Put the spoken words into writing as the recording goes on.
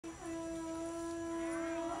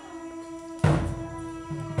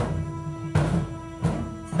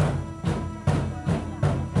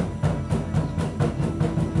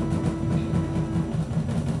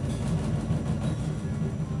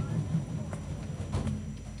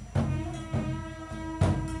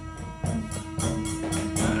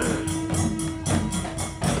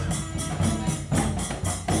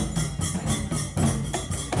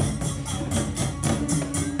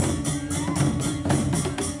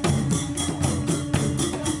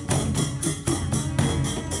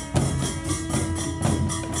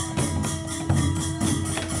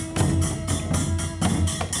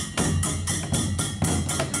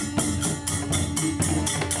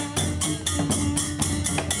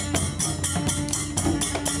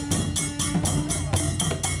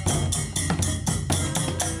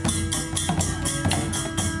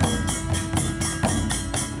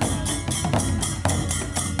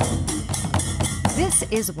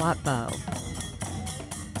is Wat Bo.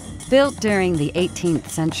 Built during the 18th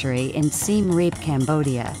century in Siem Reap,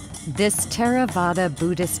 Cambodia, this Theravada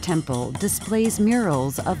Buddhist temple displays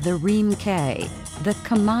murals of the Reem Kay, the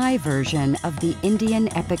Khmer version of the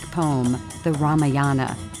Indian epic poem, the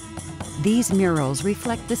Ramayana. These murals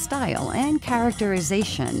reflect the style and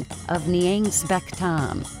characterization of Niang Sbek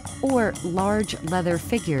Tam, or large leather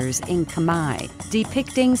figures in Khmer,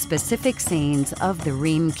 depicting specific scenes of the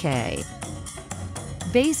Reem Kay.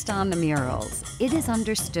 Based on the murals, it is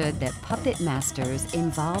understood that puppet masters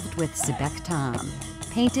involved with Sbek Tam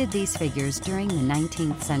painted these figures during the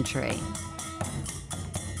 19th century.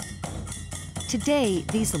 Today,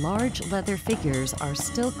 these large leather figures are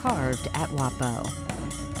still carved at Wat Bo.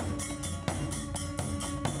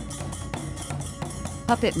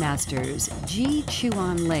 Puppet masters Ji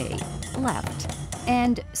Chuan Lee, left,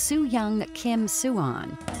 and Su Young Kim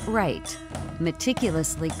Suan, right,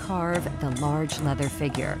 meticulously carve the large leather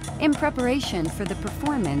figure in preparation for the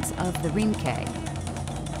performance of the Reem Kay.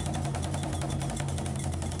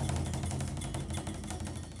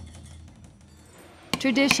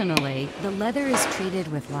 Traditionally, the leather is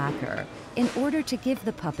treated with lacquer in order to give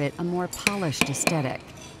the puppet a more polished aesthetic.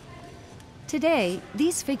 Today,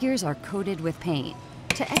 these figures are coated with paint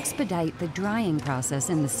to expedite the drying process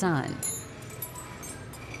in the sun.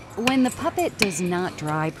 When the puppet does not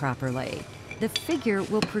dry properly, the figure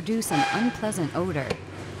will produce an unpleasant odor,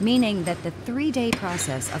 meaning that the 3-day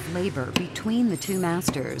process of labor between the two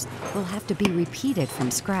masters will have to be repeated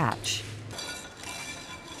from scratch.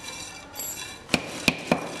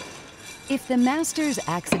 If the masters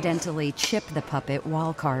accidentally chip the puppet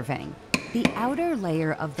while carving, the outer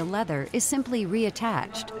layer of the leather is simply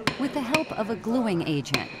reattached with the help of a gluing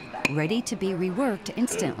agent, ready to be reworked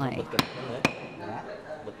instantly.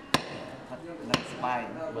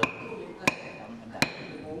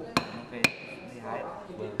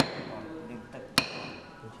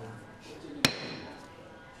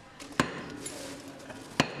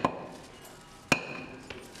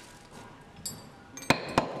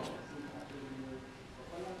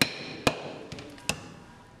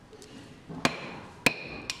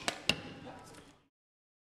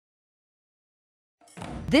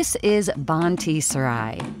 This is Banti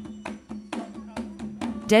Sarai.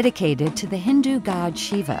 Dedicated to the Hindu god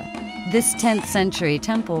Shiva, this 10th century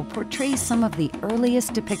temple portrays some of the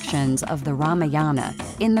earliest depictions of the Ramayana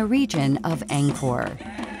in the region of Angkor.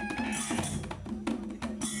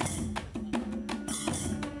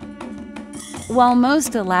 While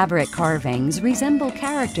most elaborate carvings resemble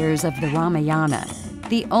characters of the Ramayana,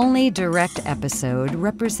 the only direct episode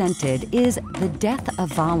represented is the death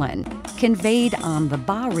of Valin, conveyed on the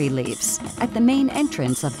bas-reliefs at the main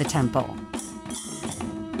entrance of the temple.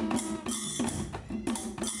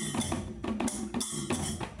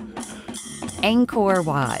 Angkor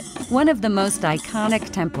Wat, one of the most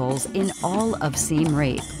iconic temples in all of Siem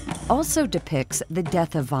Reap, also depicts the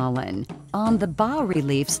death of Valin on the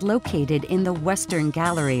bas-reliefs located in the western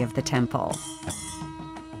gallery of the temple.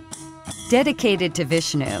 Dedicated to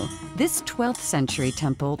Vishnu, this 12th century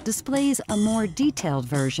temple displays a more detailed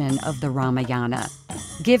version of the Ramayana,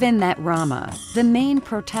 given that Rama, the main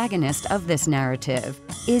protagonist of this narrative,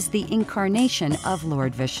 is the incarnation of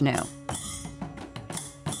Lord Vishnu.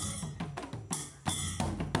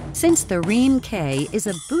 Since the Reem Kay is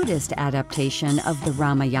a Buddhist adaptation of the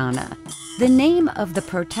Ramayana, the name of the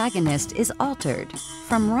protagonist is altered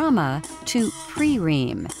from Rama to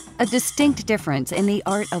Pre-Reem, a distinct difference in the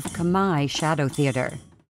art of Khmer shadow theater.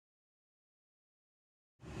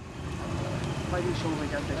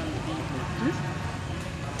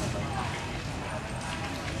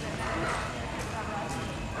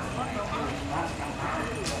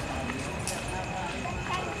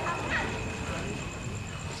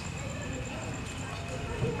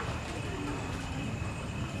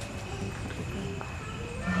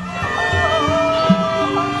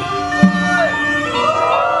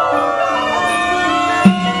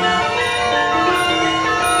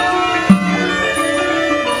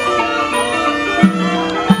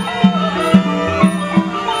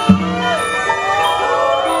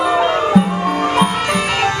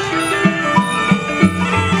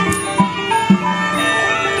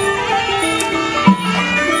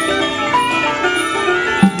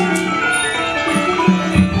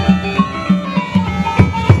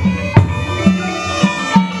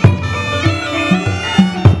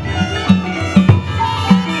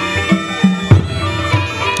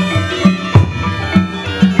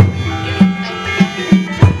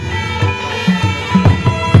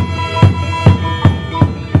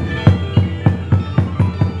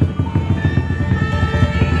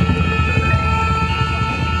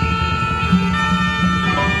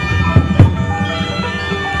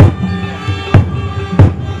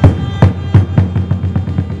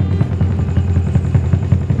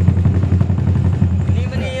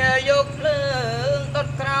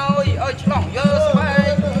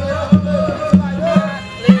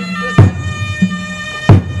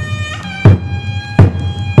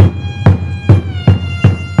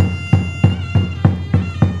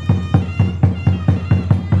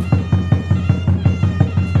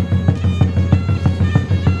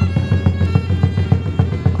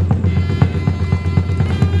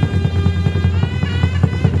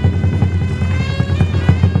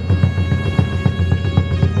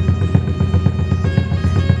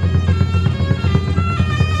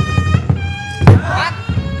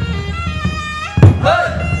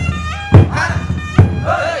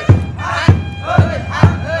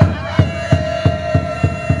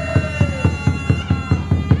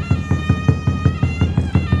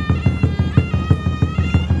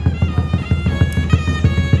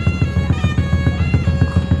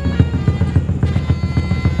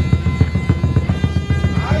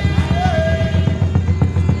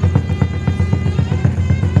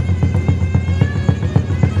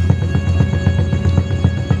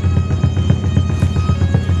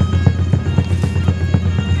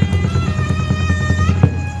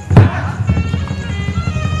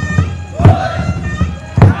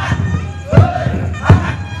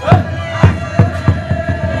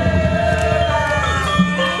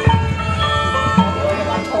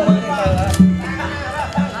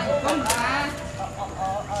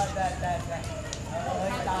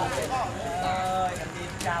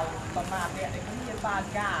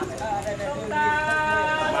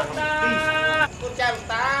 con chào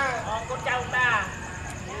ta con chào ta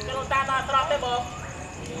cho ta ta trọt đấy bố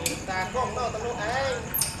ta không đâu tao luôn ấy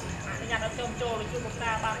nhà nó trông trồ rồi chưa một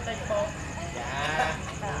ta bằng đây bố dạ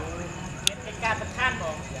cái ca tập than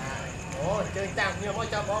bố dạ ồ chơi chào nhiều môi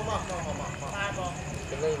cho bố mà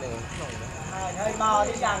cái này này hơi mò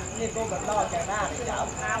đi rằng nên cô vẫn lo chạy ra để cháu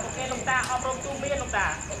một cái lông ta om rôm chung miên lông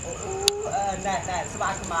ta nè nè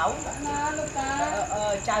spa máu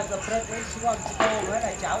chào tập rất với con cô với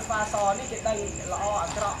này cháu pha so ní cái đây lo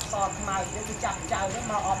trọ so màu cái chặt chào nó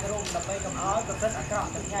màu om rôm là bây cầm áo tập rất trọ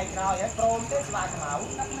tập ngày rồi ấy pro cái spa máu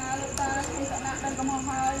lông ta không sợ nặng đang có màu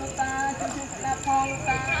hơi lông ta cho không phải là phong lông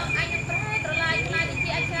ta anh trở lại thì chị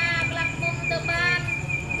anh cha lạc mông từ ban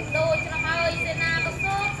đôi cho nó hơi xe na có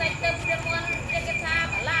sốt dây tơ trên muôn trên cái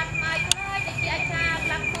thang lạc mai thôi để chị anh cha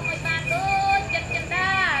lạc mông mới ban đôi chân chân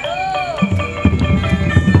đa đôi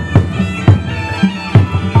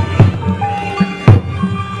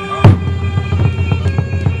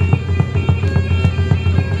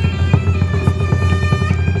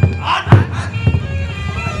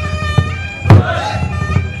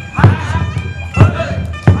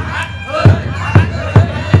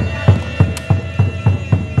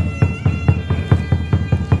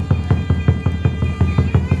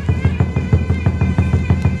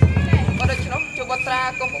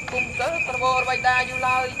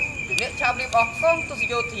chào đi bọc con tôi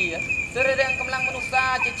vô thì tôi đang cầm lăng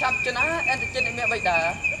manusia chỉ chắp cho nó em thì trên mẹ bày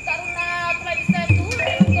đá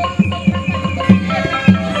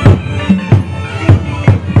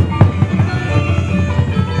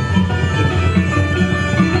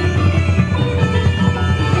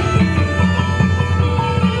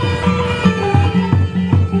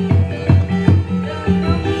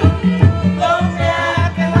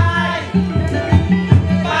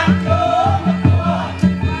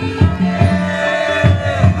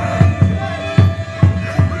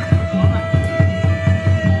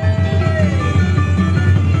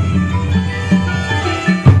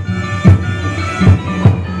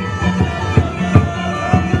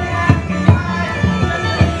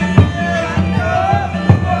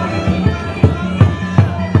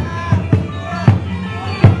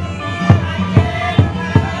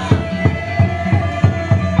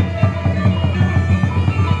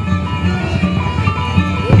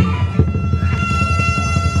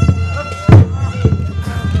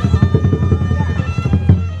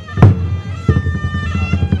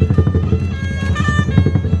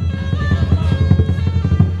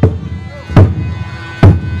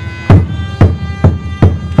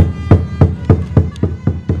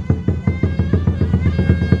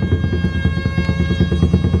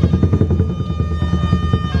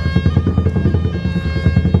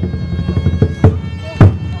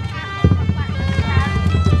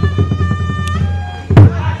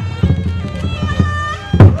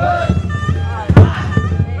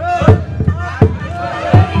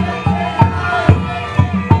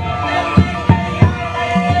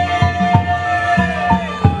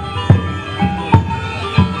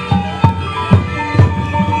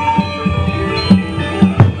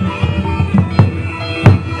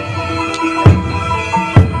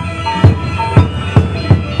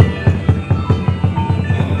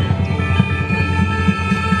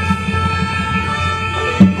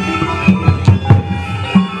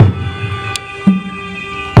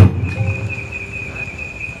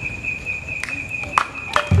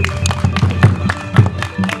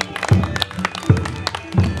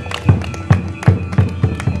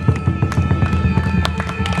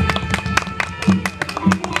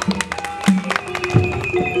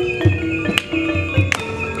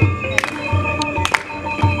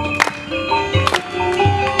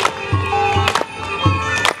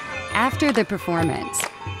After the performance,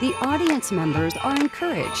 the audience members are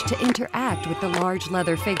encouraged to interact with the large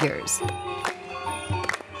leather figures.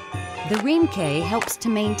 The Reemke helps to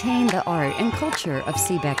maintain the art and culture of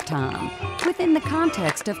Sibek Tom within the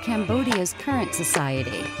context of Cambodia's current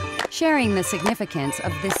society, sharing the significance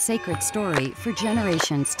of this sacred story for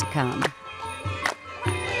generations to come.